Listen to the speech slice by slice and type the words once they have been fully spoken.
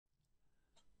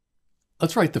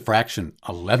Let's write the fraction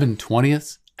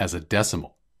 11/20 as a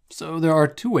decimal. So there are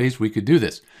two ways we could do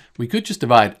this. We could just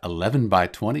divide 11 by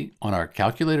 20 on our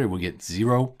calculator. We'll get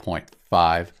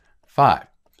 0.55.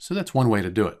 So that's one way to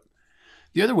do it.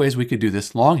 The other way is we could do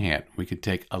this longhand. We could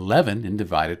take 11 and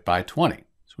divide it by 20.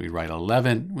 So we write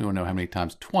 11. We want to know how many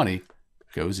times 20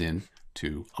 goes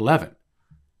into 11.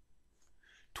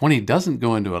 20 doesn't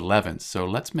go into 11, so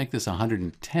let's make this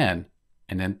 110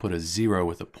 and then put a 0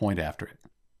 with a point after it.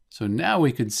 So now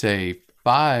we could say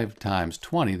 5 times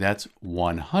 20, that's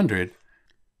 100,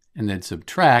 and then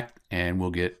subtract, and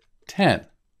we'll get 10.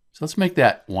 So let's make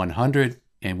that 100,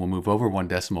 and we'll move over one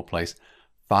decimal place.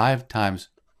 5 times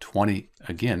 20,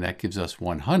 again, that gives us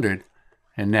 100,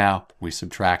 and now we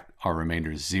subtract, our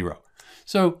remainder is 0.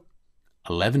 So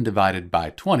 11 divided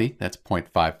by 20, that's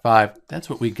 0.55. That's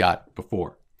what we got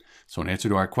before. So in answer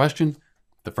to our question,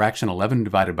 the fraction 11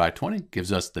 divided by 20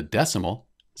 gives us the decimal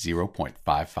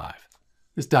 0.55.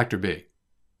 This is Dr. B,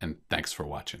 and thanks for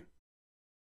watching.